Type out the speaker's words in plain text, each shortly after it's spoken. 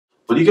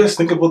What do you guys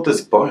think about this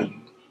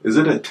bun? Is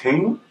it a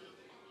thing?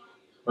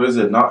 Or is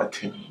it not a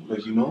thing?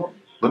 Like, you know?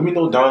 Let me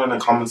know down in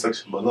the comment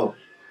section below.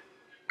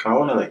 I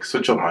want to like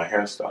switch up my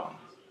hairstyle.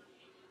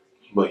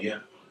 But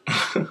yeah.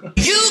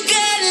 You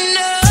can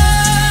know.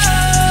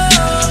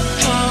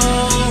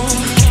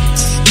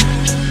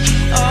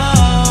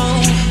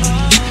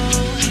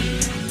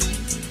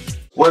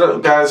 What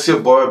up guys, it's your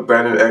boy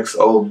Brandon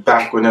XO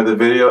back with another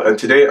video, and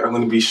today I'm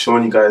going to be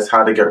showing you guys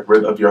how to get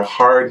rid of your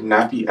hard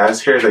nappy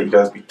ass hair that you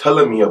guys be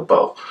telling me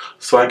about.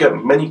 So I get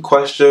many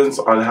questions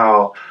on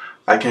how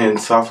I can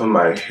soften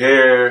my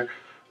hair.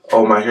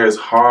 Oh, my hair is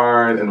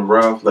hard and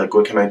rough, like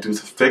what can I do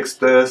to fix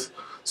this?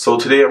 So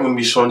today I'm going to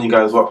be showing you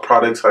guys what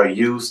products I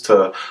use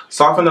to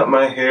soften up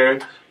my hair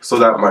so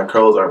that my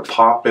curls are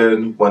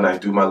popping when I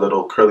do my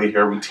little curly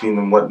hair routine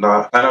and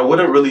whatnot. And I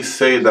wouldn't really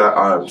say that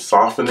I'm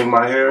softening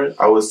my hair.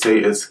 I would say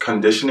it's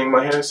conditioning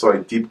my hair. So I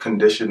deep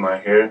condition my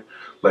hair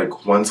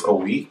like once a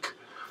week.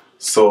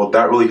 So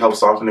that really helps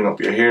softening up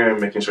your hair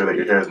and making sure that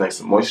your hair is nice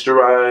and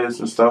moisturized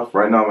and stuff.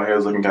 Right now my hair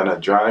is looking kind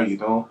of dry, you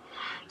know.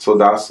 So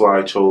that's why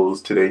I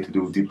chose today to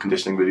do a deep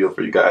conditioning video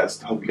for you guys,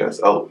 to help you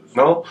guys out, you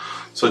know?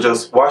 So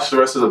just watch the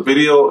rest of the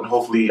video and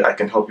hopefully I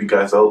can help you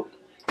guys out.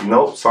 You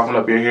know, soften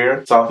up your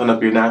hair, soften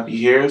up your nappy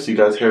hair so you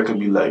guys' hair can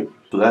be like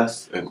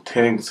blessed and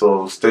ting.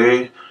 So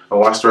stay and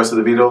watch the rest of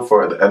the video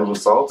for the end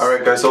results.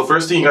 Alright guys, so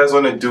first thing you guys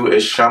want to do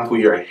is shampoo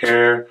your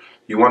hair.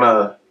 You want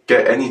to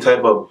get any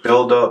type of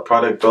buildup,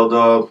 product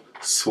buildup,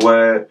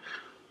 sweat,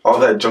 all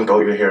that junk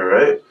out of your hair,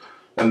 right?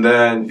 And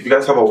then if you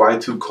guys have a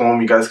Y2 comb,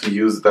 you guys can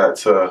use that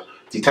to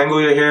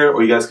detangle your hair,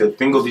 or you guys can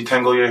finger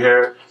detangle your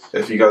hair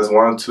if you guys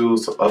want to.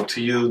 So up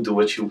to you, do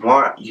what you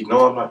want. You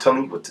know I'm not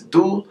telling you what to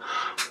do,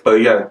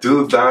 but yeah,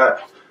 do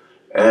that.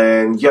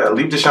 And yeah,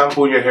 leave the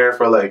shampoo in your hair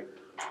for like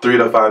 3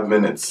 to 5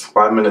 minutes,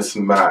 5 minutes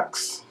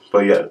max.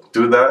 But yeah,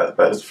 do that.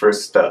 That is the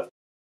first step.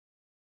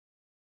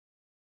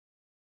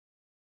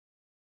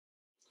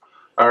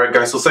 Alright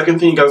guys, so second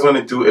thing you guys want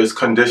to do is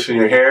condition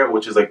your hair,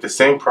 which is like the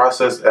same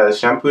process as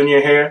shampooing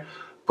your hair,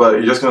 but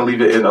you're just going to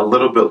leave it in a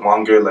little bit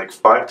longer, like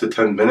 5 to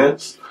 10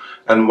 minutes.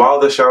 And while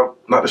the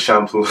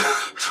shampoo,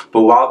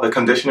 but while the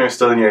conditioner is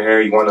still in your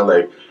hair, you want to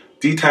like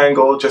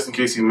detangle, just in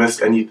case you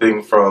missed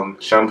anything from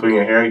shampooing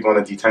your hair. You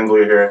want to detangle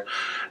your hair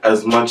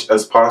as much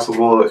as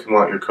possible if you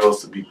want your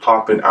curls to be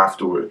popping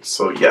afterwards.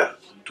 So yeah,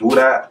 do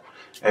that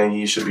and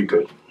you should be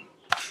good.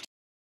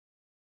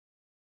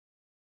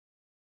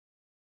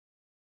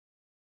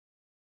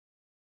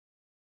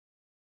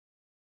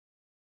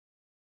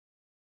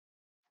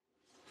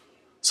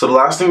 So the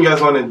last thing you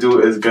guys want to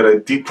do is get a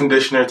deep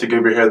conditioner to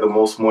give your hair the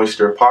most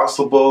moisture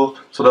possible.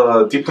 So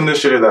the deep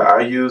conditioner that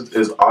I used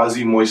is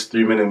Aussie Moist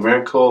 3-Minute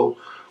Miracle,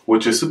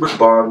 which is super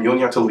bomb. You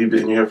only have to leave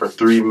it in your hair for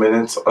 3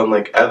 minutes,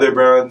 unlike other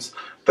brands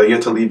that you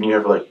have to leave in your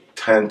hair for like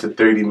 10 to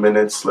 30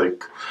 minutes.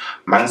 Like,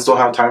 mans don't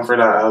have time for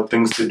that. I have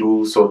things to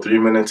do, so 3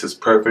 minutes is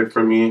perfect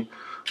for me.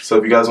 So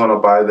if you guys want to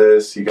buy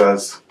this, you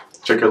guys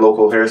check your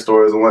local hair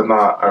stores and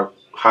whatnot. I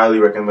highly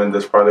recommend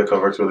this product.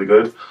 It works really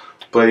good.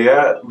 But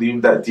yeah,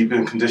 leave that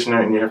deep-in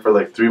conditioner in your hair for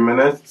like 3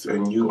 minutes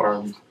and you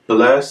are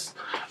blessed.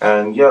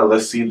 And yeah,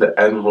 let's see the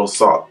end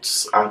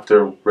results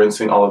after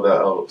rinsing all of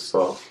that out.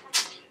 So,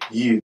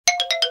 yeah.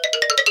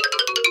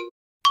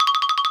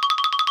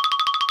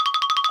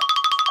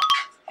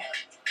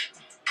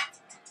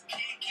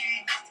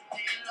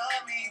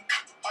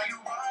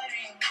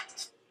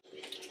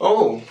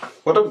 Oh,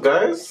 what up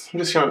guys? I'm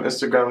just here on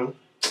Instagram,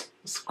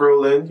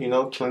 scrolling, you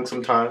know, killing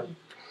some time.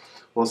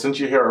 Well, since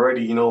you're here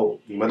already, you know,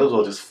 you might as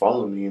well just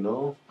follow me, you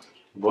know.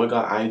 Boy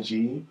got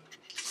IG.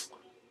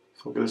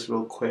 Focus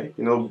real quick.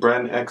 You know,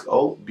 Brand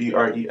XO,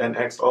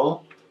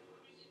 BRENXO.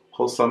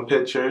 Post some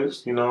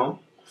pictures, you know,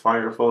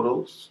 fire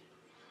photos.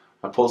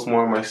 I post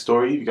more on my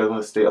story. If you guys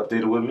want to stay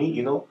updated with me,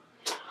 you know,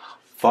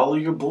 follow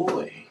your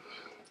boy.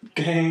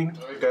 Gang.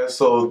 Alright guys,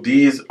 so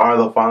these are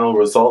the final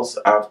results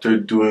after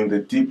doing the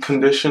deep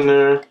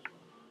conditioner.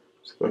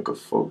 So if I could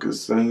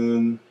focus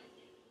in.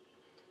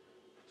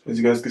 As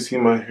you guys can see,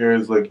 my hair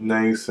is like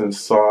nice and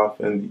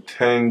soft and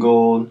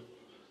detangled.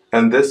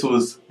 And this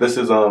is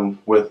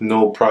with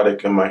no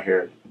product in my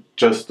hair.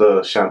 Just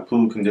the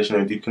shampoo,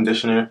 conditioner, deep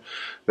conditioner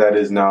that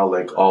is now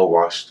like all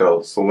washed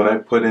out. So when I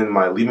put in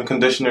my leave-in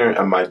conditioner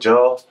and my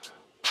gel,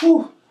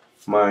 whew,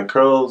 my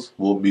curls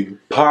will be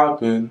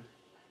popping.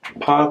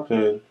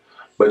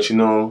 But you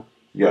know,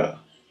 yeah.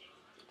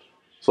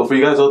 So for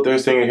you guys out there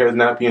saying your hair is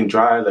nappy and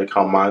dry, like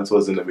how mine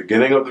was in the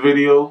beginning of the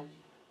video,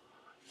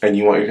 and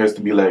you want your hairs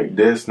to be like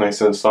this, nice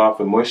and soft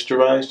and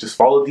moisturized, just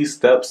follow these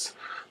steps.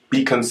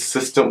 Be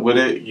consistent with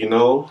it, you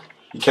know.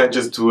 You can't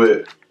just do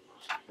it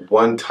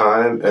one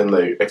time and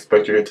like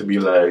expect your hair to be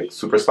like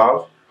super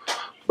soft.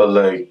 But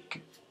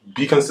like,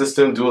 be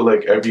consistent, do it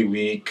like every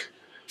week,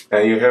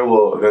 and your hair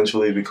will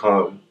eventually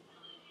become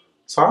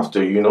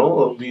softer, you know.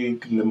 It'll be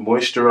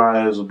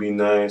moisturized, it'll be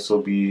nice,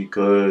 it'll be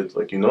good,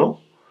 like, you know.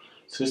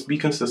 So just be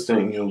consistent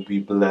and you'll be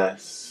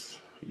blessed.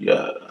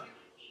 Yeah.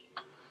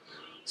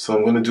 So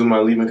I'm going to do my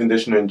leave-in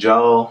conditioner and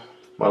gel,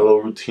 my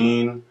little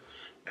routine,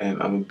 and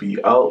I'm going to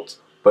be out.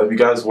 But if you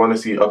guys want to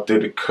see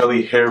updated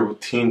curly hair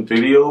routine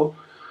video,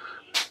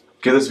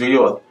 give this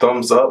video a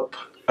thumbs up.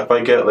 If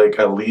I get like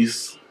at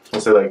least,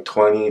 let's say like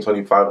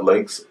 20-25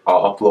 likes,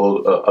 I'll upload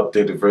an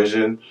updated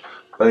version.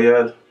 But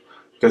yeah, if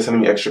you guys have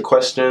any extra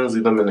questions,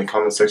 leave them in the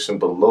comment section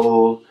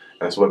below.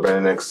 And that's what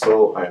Brandon X.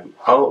 So I'm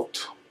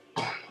out.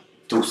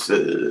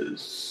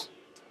 Deuces.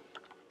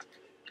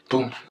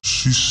 Boom.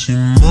 She see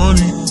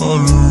money all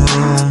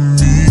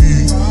around me.